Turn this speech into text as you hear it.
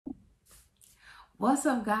What's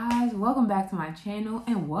up, guys? Welcome back to my channel,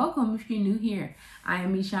 and welcome if you're new here. I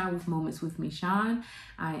am Michaun with Moments with Michaun.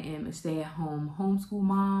 I am a stay-at-home homeschool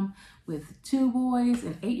mom with 2 boys,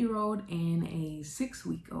 an 8-year-old and a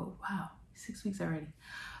 6-week-old. Wow, 6 weeks already.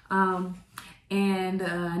 I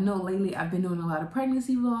know lately I've been doing a lot of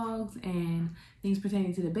pregnancy vlogs and things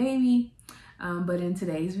pertaining to the baby. But in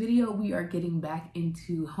today's video, we are getting back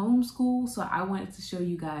into homeschool. So I wanted to show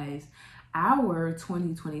you guys our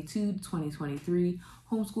 2022-2023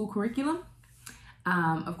 homeschool curriculum.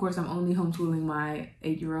 Of course, I'm only homeschooling my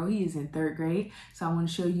 8-year-old. He is in 3rd grade. So I want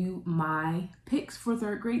to show you my picks for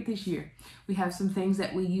 3rd grade this year. We have some things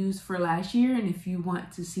that we used for last year. And if you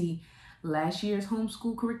want to see last year's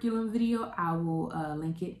homeschool curriculum video, I will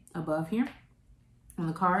link it above here on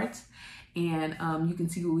the cards. And you can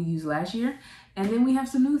see what we used last year. And then we have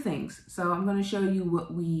some new things. So I'm going to show you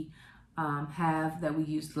what we have that we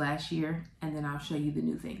used last year, and then I'll show you the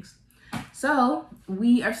new things. So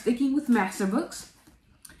we are sticking with master books.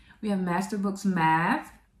 We have master books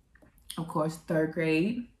math, of course, 3rd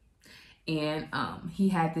grade. And he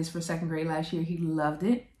had this for 2nd grade last year. He loved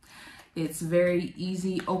it. It's very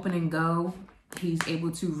easy, open and go. He's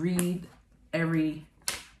able to read every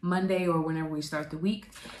Monday or whenever we start the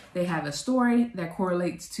week. They have a story that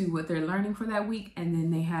correlates to what they're learning for that week, and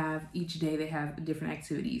then they have each day they have different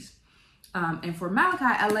activities. And for Malachi,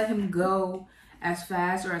 I let him go as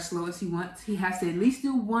fast or as slow as he wants. He has to at least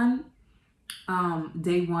do one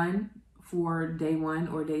day 1 for day 1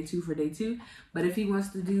 or day 2 for day 2. But if he wants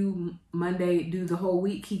to do Monday, do the whole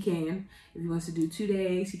week, he can. If he wants to do 2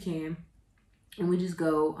 days, he can. And we just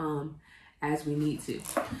go as we need to.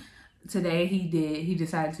 Today he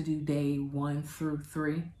decided to do day 1 through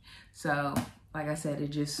 3. So like I said, it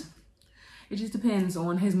just depends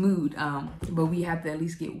on his mood. But we have to at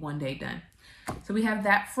least get 1 day done. So we have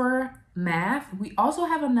that for math. We also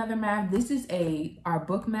have another math. This is our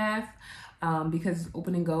book math because it's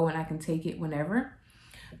open and go and I can take it whenever.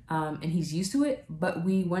 And he's used to it, but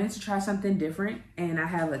we wanted to try something different. And I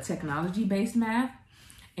have a technology-based math,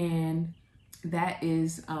 and that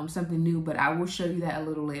is something new, but I will show you that a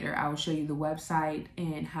little later. I will show you the website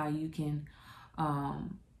and how you can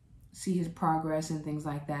see his progress and things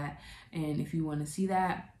like that. And if you want to see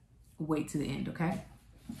that, wait to the end, okay?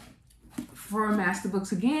 For master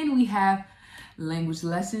books, again, we have language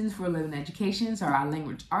lessons for living education. So our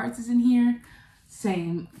language arts is in here.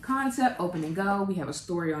 Same concept, open and go. We have a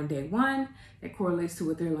story on day 1 that correlates to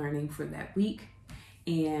what they're learning for that week.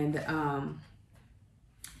 And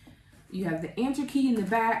you have the answer key in the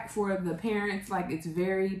back for the parents. Like, it's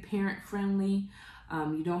very parent friendly.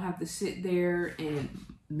 You don't have to sit there and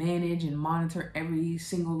manage and monitor every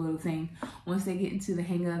single little thing. Once they get into the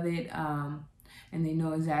hang of it and they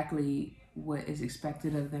know exactly what is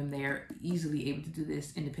expected of them, they're easily able to do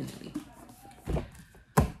this independently.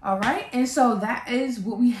 All right, and so that is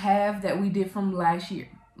what we have that we did from last year.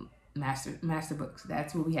 Master books,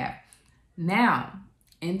 that's what we have. Now,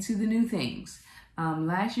 into the new things.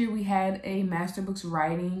 Last year we had a master books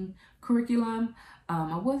writing curriculum.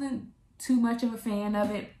 I wasn't too much of a fan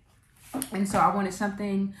of it, and so I wanted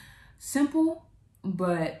something simple,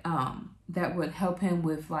 but that would help him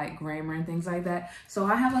with like grammar and things like that. So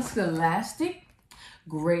I have a Scholastic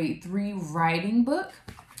grade 3 writing book,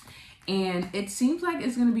 and it seems like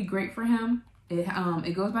it's going to be great for him.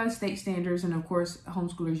 It goes by the state standards, and of course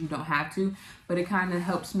homeschoolers, you don't have to, but it kind of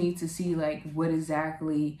helps me to see like what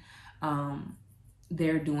exactly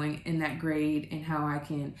they're doing in that grade and how I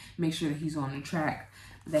can make sure that he's on the track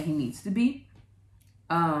that he needs to be.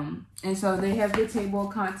 And so they have the table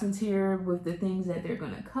of contents here with the things that they're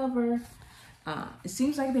going to cover. It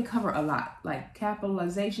seems like they cover a lot, like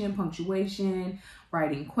capitalization, punctuation,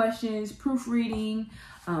 writing questions, proofreading,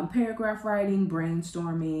 paragraph writing,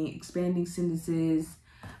 brainstorming, expanding sentences,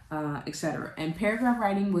 etc. And paragraph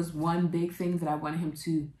writing was one big thing that I wanted him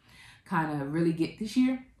to kind of really get this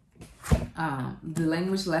year. The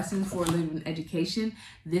language lessons for living education,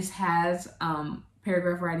 this has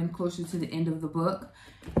paragraph writing closer to the end of the book,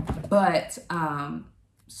 but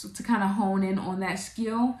so to kind of hone in on that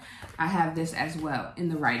skill, I have this as well in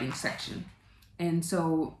the writing section. And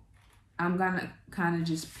so I'm gonna kind of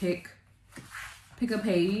just pick a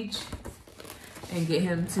page and get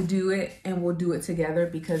him to do it, and we'll do it together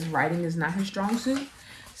because writing is not his strong suit.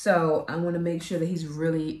 So I want to make sure that he's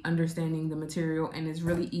really understanding the material, and it's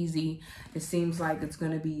really easy. It seems like it's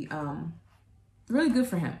going to be really good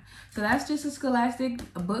for him. So that's just a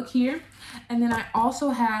Scholastic book here. And then I also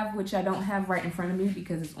have, which I don't have right in front of me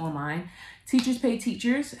because it's online, Teachers Pay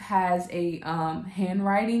Teachers has a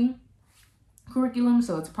handwriting curriculum,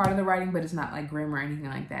 so it's part of the writing, but it's not like grammar or anything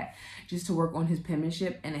like that. Just to work on his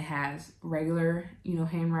penmanship, and it has regular, you know,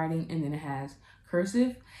 handwriting, and then it has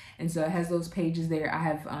cursive, and so it has those pages there. I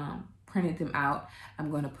have printed them out.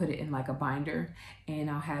 I'm going to put it in like a binder, and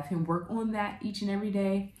I'll have him work on that each and every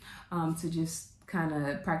day to just kind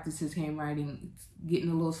of practice his handwriting. It's getting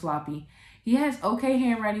a little sloppy. He has okay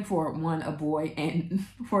handwriting for a boy, and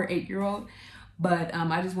for an 8-year-old, but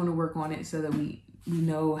I just want to work on it so that we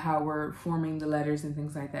know how we're forming the letters and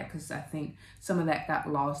things like that, because I think some of that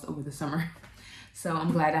got lost over the summer. So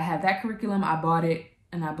I'm glad I have that curriculum. I bought it,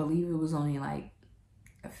 and I believe it was only like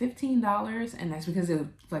 $15, and that's because it was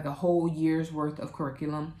like a whole year's worth of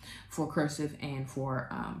curriculum for cursive and for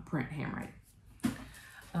print handwriting.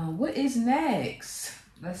 What is next?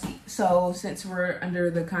 Let's see. So since we're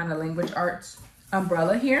under the kind of language arts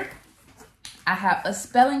umbrella here, I have a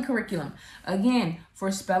spelling curriculum. Again,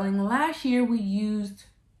 for spelling last year, we used,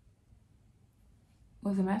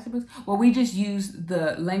 was it master books? Well, we just used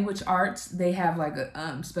the language arts. They have like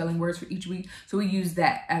a, spelling words for each week. So we used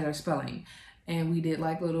that as our spelling. And we did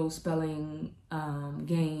like little spelling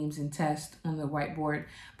games and tests on the whiteboard.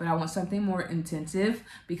 But I want something more intensive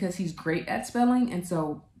because he's great at spelling. And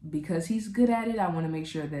so because he's good at it, I want to make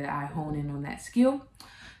sure that I hone in on that skill.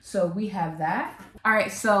 So we have that. All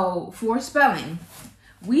right, so for spelling,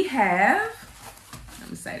 we have,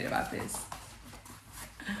 I'm excited about this,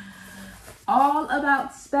 All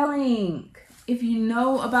About Spelling. If you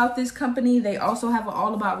know about this company, they also have an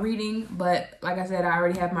All About Reading, but like I said, I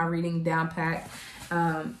already have my reading down packed.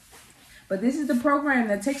 But this is the program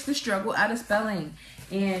that takes the struggle out of spelling.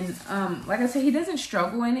 And like I said, he doesn't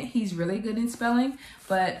struggle in it. He's really good in spelling,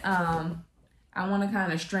 but I want to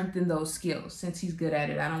kind of strengthen those skills since he's good at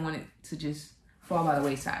it. I don't want it to just fall by the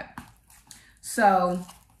wayside. So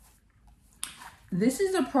this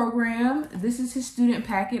is a program. This is his student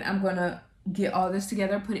packet. I'm going to get all this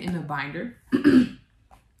together, put it in a binder. And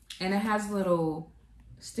it has little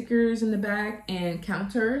stickers in the back and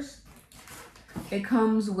counters. It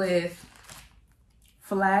comes with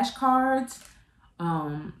flashcards,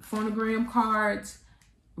 phonogram cards,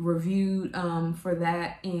 reviewed for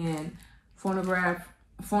that, and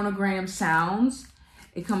phonogram sounds.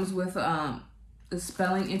 It comes with the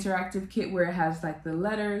spelling interactive kit where it has like the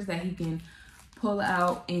letters that he can pull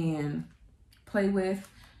out and play with.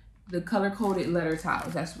 The color-coded letter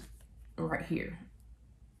tiles, that's right here.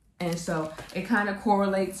 And so it kind of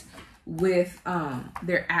correlates with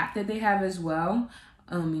their app that they have as well.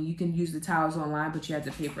 You can use the tiles online, but you have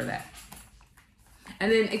to pay for that.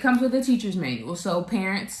 And then it comes with a teacher's manual. So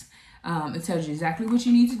parents, it tells you exactly what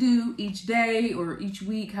you need to do each day or each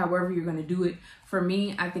week, however you're going to do it. For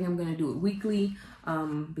me, I think I'm going to do it weekly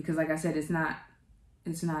because like I said, it's not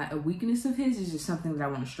a weakness of his. It's just something that I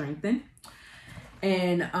want to strengthen.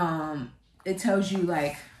 And it tells you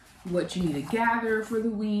like what you need to gather for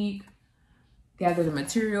the week, gather the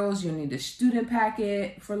materials. You'll need a student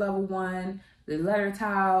packet for level 1, the letter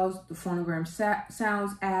tiles, the phonogram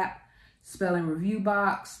sounds app, spelling review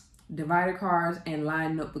box, divider cards, and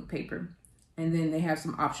lined notebook paper. And then they have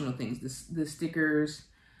some optional things, the stickers,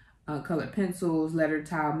 colored pencils, letter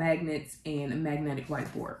tile magnets, and a magnetic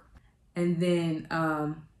whiteboard. And then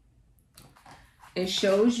it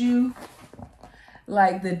shows you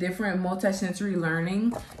like the different multisensory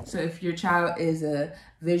learning. So if your child is a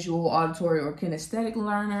visual, auditory, or kinesthetic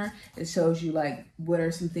learner, it shows you like what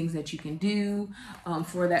are some things that you can do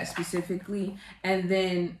for that specifically. And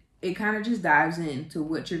then it kind of just dives into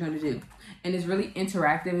what you're going to do. And it's really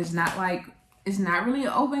interactive. It's not really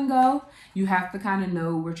an open go. You have to kind of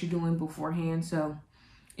know what you're doing beforehand. So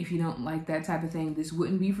if you don't like that type of thing, this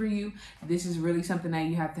wouldn't be for you. This is really something that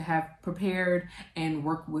you have to have prepared and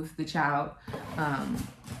work with the child.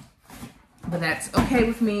 But that's okay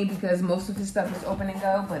with me because most of his stuff is open and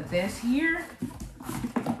go. But this here,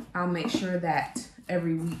 I'll make sure that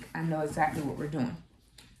every week I know exactly what we're doing.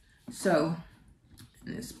 So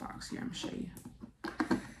in this box here, I'm gonna show you.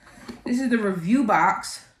 This is the review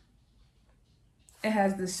box. It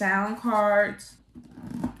has the sound cards.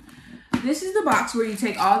 This is the box where you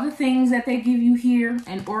take all the things that they give you here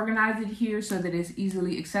and organize it here so that it's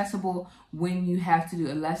easily accessible when you have to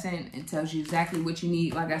do a lesson. It tells you exactly what you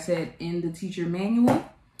need, like I said, in the teacher manual.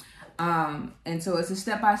 And so it's a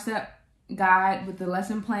step-by-step guide with the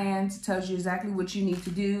lesson plans. It tells you exactly what you need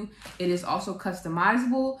to do. It is also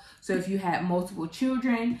customizable. So if you had multiple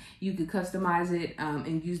children, you could customize it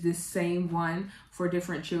and use this same one for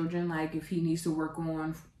different children. Like if he needs to work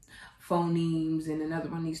on phonemes and another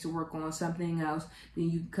one needs to work on something else, then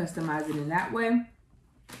you can customize it in that way.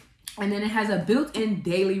 And then it has a built-in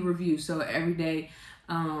daily review. So every day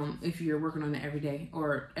if you're working on it every day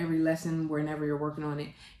or every lesson, whenever you're working on it,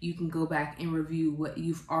 you can go back and review what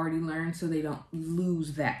you've already learned so they don't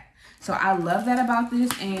lose that. So I love that about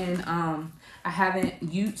this, and I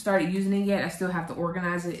haven't started using it yet. I still have to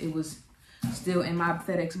organize it. It was still in my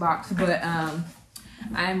FedEx box, but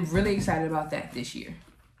I'm really excited about that this year.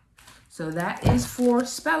 So that is for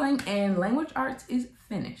spelling, and language arts is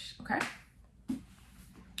finished, okay?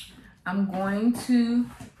 I'm going to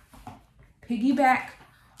piggyback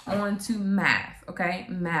onto math, okay?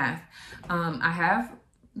 Math. I have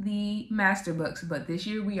the master books, but this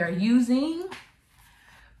year we are using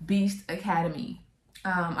Beast Academy.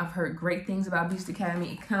 I've heard great things about Beast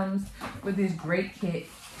Academy. It comes with this great kit,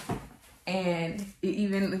 and it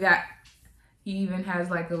even he even has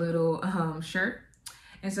like a little shirt.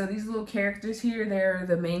 And so these little characters here, they're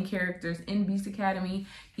the main characters in Beast Academy.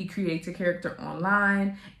 He creates a character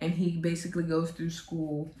online, and he basically goes through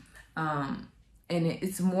school. And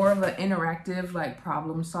it's more of an interactive, like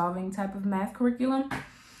problem-solving type of math curriculum.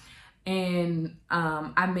 And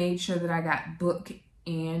I made sure that I got book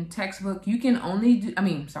and textbook. You can only do,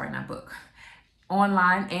 not book.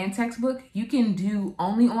 Online and textbook. You can do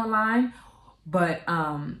only online, but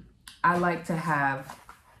I like to have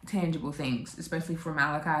tangible things, especially for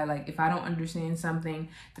Malachi. Like if I don't understand something,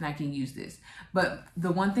 then I can use this. But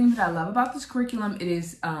the one thing that I love about this curriculum, it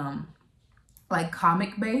is like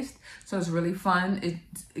comic based, so it's really fun.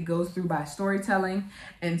 It goes through by storytelling.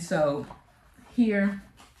 And so here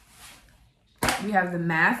we have the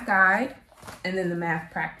math guide and then the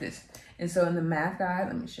math practice. And so in the math guide,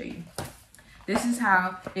 let me show you. This is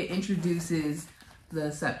how it introduces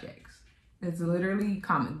the subjects. It's literally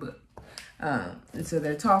comic book. And so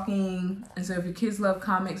they're talking. And so if your kids love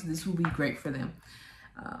comics, this will be great for them.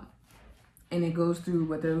 And it goes through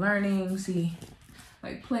what they're learning, see,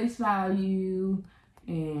 like place value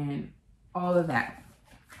and all of that.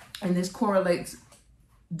 And this correlates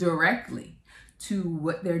directly to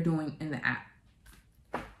what they're doing in the app.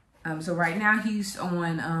 So right now he's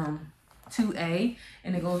on 2A,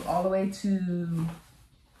 and it goes all the way to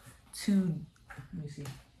let me see,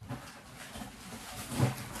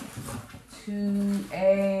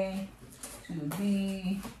 2A,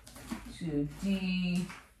 2B, 2D.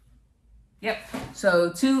 Yep. So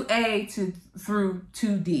 2A through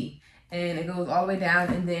 2D, and it goes all the way down.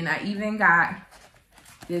 And then I even got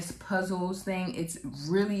this puzzles thing. It's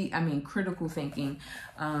really, critical thinking.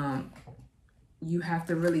 You have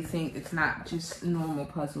to really think. It's not just normal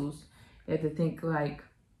puzzles. You have to think like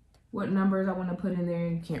what numbers I want to put in there.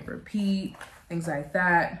 You can't repeat, things like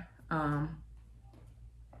that.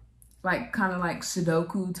 Like kind of like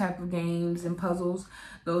Sudoku type of games and puzzles.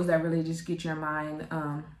 Those that really just get your mind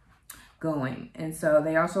going. And so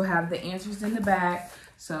they also have the answers in the back.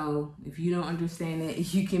 So if you don't understand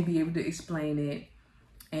it, you can be able to explain it.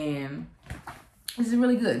 And this is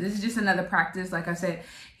really good. This is just another practice. Like I said,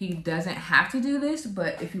 he doesn't have to do this,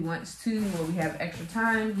 but if he wants to, or we have extra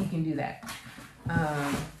time, he can do that.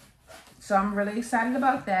 So I'm really excited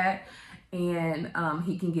about that. And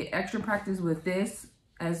he can get extra practice with this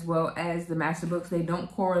as well as the master books. They don't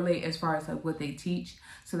correlate as far as like what they teach.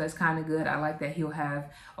 So that's kind of good. I like that he'll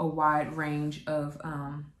have a wide range of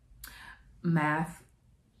math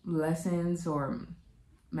lessons or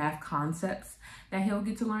math concepts that he'll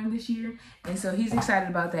get to learn this year. And so he's excited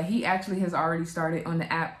about that. He actually has already started on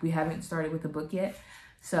the app. We haven't started with the book yet.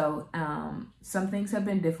 So some things have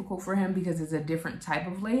been difficult for him because it's a different type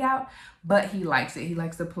of layout, but he likes it. He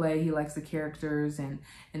likes to play. He likes the characters and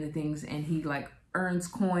the things, and he like earns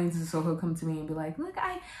coins. And so he'll come to me and be like, look,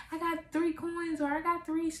 I got 3 coins, or I got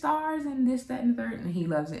 3 stars, and this, that, and the third. And he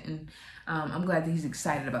loves it. And I'm glad that he's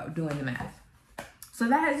excited about doing the math. So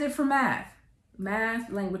that is it for math. Math,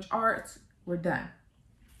 language arts, we're done.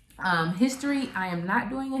 History, I am not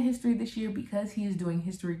doing a history this year because he is doing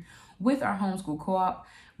history with our homeschool co-op.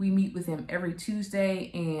 We meet with him every Tuesday,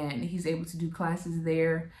 and he's able to do classes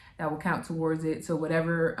there that will count towards it. So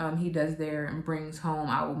whatever he does there and brings home,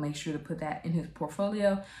 I will make sure to put that in his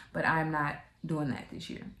portfolio, but I'm not doing that this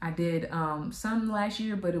year. I did some last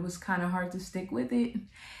year, but it was kind of hard to stick with it,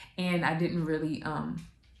 and I didn't really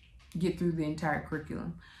get through the entire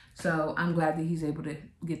curriculum. So I'm glad that he's able to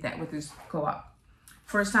get that with his co-op.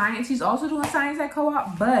 For science, he's also doing science at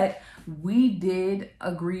co-op, but we did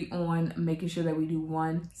agree on making sure that we do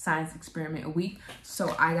 1 science experiment a week.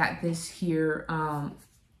 So I got this here,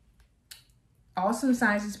 awesome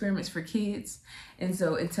science experiments for kids. And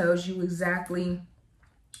so it tells you exactly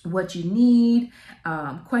what you need,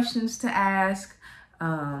 questions to ask,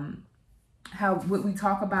 what we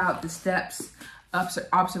talk about, the steps,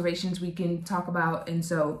 observations we can talk about. And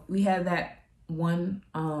so we have that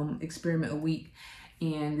 1 experiment a week.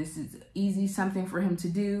 and this is easy, something for him to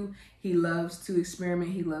do. He loves to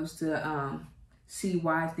experiment. He loves to see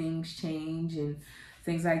why things change and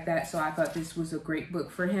things like that. So I thought this was a great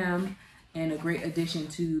book for him and a great addition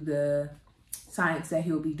to the science that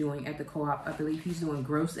he'll be doing at the co-op. I believe he's doing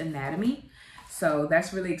gross anatomy. So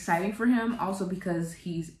that's really exciting for him, also because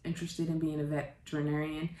he's interested in being a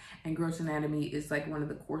veterinarian, and gross anatomy is like one of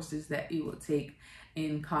the courses that he will take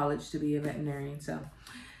in college to be a veterinarian. So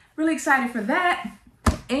really excited for that.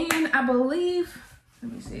 And I believe,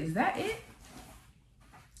 let me see, is that it?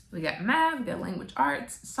 We got math, we got language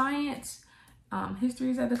arts, science,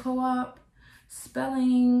 history is at the co-op,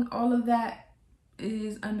 spelling, all of that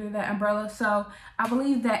is under that umbrella. So I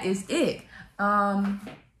believe that is it.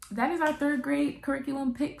 That is our 3rd grade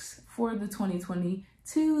curriculum picks for the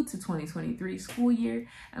 2022 to 2023 school year.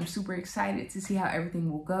 I'm super excited to see how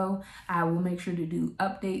everything will go. I will make sure to do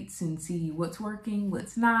updates and see what's working,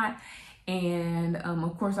 what's not. And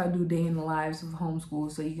of course I do day in the lives of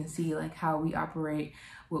homeschool, so you can see like how we operate,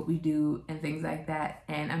 what we do, and things like that.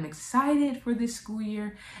 And I'm excited for this school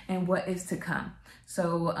year and what is to come.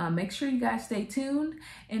 So make sure you guys stay tuned.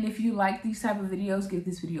 And if you like these type of videos, give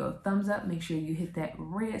this video a thumbs up. Make sure you hit that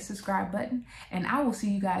red subscribe button, and I will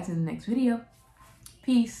see you guys in the next video.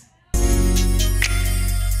 Peace.